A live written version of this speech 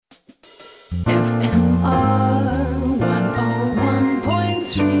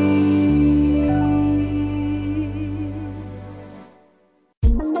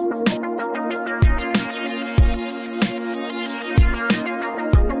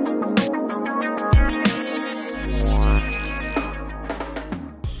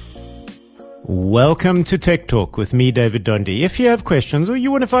Welcome to Tech Talk with me, David Dondi. If you have questions or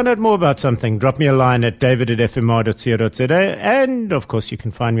you want to find out more about something, drop me a line at david@fmr.co.za, and of course you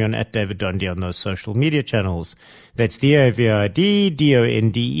can find me on @daviddondi on those social media channels. That's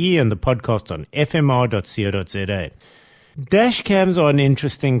DAVID, and the podcast on fmr.co.za. Dashcams are an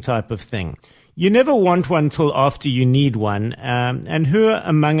interesting type of thing. You never want one till after you need one, and who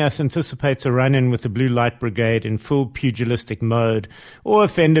among us anticipates a run-in with the Blue Light Brigade in full pugilistic mode, or a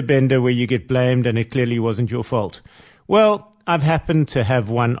fender bender where you get blamed and it clearly wasn't your fault? Well, I've happened to have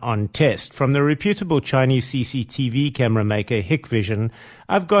one on test. From the reputable Chinese CCTV camera maker HIKVISION,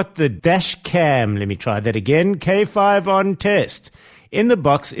 I've got the Dashcam, let me try that again, K5 on test. In the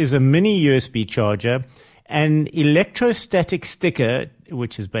box is a mini USB charger, an electrostatic sticker,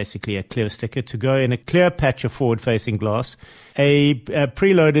 which is basically a clear sticker to go in a clear patch of forward-facing glass, a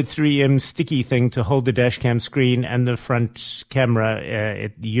preloaded 3M sticky thing to hold the dashcam screen and the front camera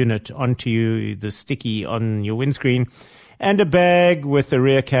unit onto the sticky on your windscreen, and a bag with a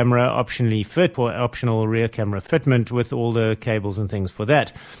rear camera optionally fit for optional rear camera fitment with all the cables and things for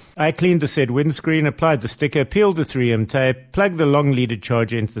that. I cleaned the said windscreen, applied the sticker, peeled the 3M tape, plugged the long-leaded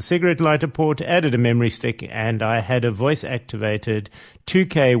charger into the cigarette lighter port, added a memory stick, and I had a voice-activated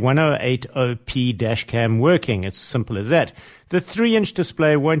 2K 1080p dashcam working. It's simple as that. The 3-inch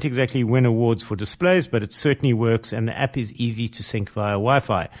display won't exactly win awards for displays, but it certainly works, and the app is easy to sync via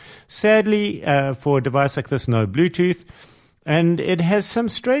Wi-Fi. Sadly, for a device like this, no Bluetooth. And it has some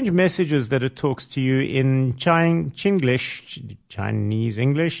strange messages that it talks to you in Chinese English,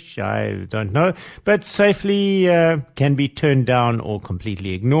 I don't know, but safely can be turned down or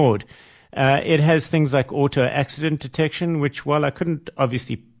completely ignored. It has things like auto accident detection, which, while I couldn't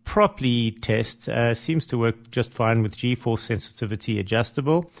obviously properly test, seems to work just fine with G-force sensitivity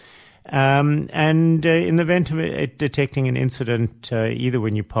adjustable. In the event of it detecting an incident, either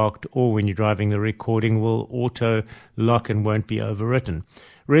when you parked or when you're driving, the recording will auto lock and won't be overwritten.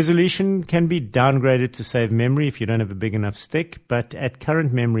 Resolution can be downgraded to save memory if you don't have a big enough stick, but at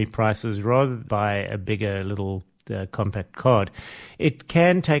current memory prices, rather than buy a bigger little compact card, it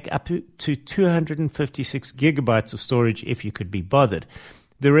can take up to 256 gigabytes of storage if you could be bothered.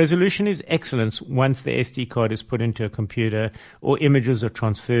 The resolution is excellent once the SD card is put into a computer or images are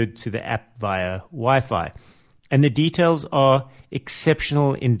transferred to the app via Wi-Fi. And the details are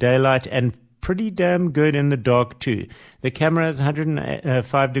exceptional in daylight and pretty damn good in the dark too. The camera has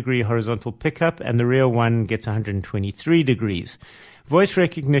 105-degree horizontal pickup, and the rear one gets 123 degrees. Voice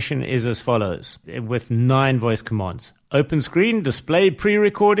recognition is as follows, with 9 voice commands. Open screen, display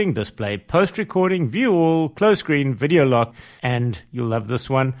pre-recording, display post-recording, view all, close screen, video lock, and you'll love this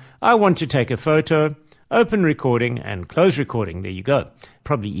one, I want to take a photo, open recording, and close recording. There you go.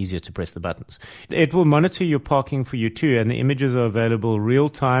 Probably easier to press the buttons. It will monitor your parking for you too, and the images are available real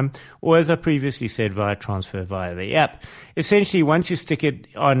time, or as I previously said, via transfer via the app. Essentially, once you stick it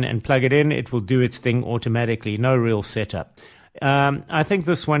on and plug it in, it will do its thing automatically. No real setup. I think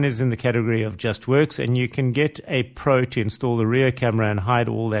this one is in the category of just works, and you can get a pro to install the rear camera and hide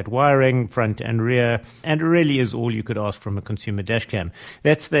all that wiring, front and rear, and it really is all you could ask from a consumer dashcam.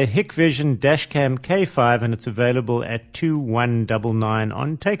 That's the HIKVISION Dashcam K5, and it's available at 2199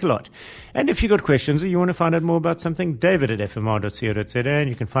 on Takealot. And if you've got questions or you want to find out more about something, david@fmr.co.za, and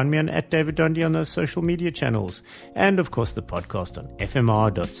you can find me on @daviddondi on those social media channels, and of course the podcast on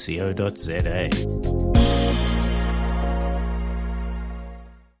fmr.co.za.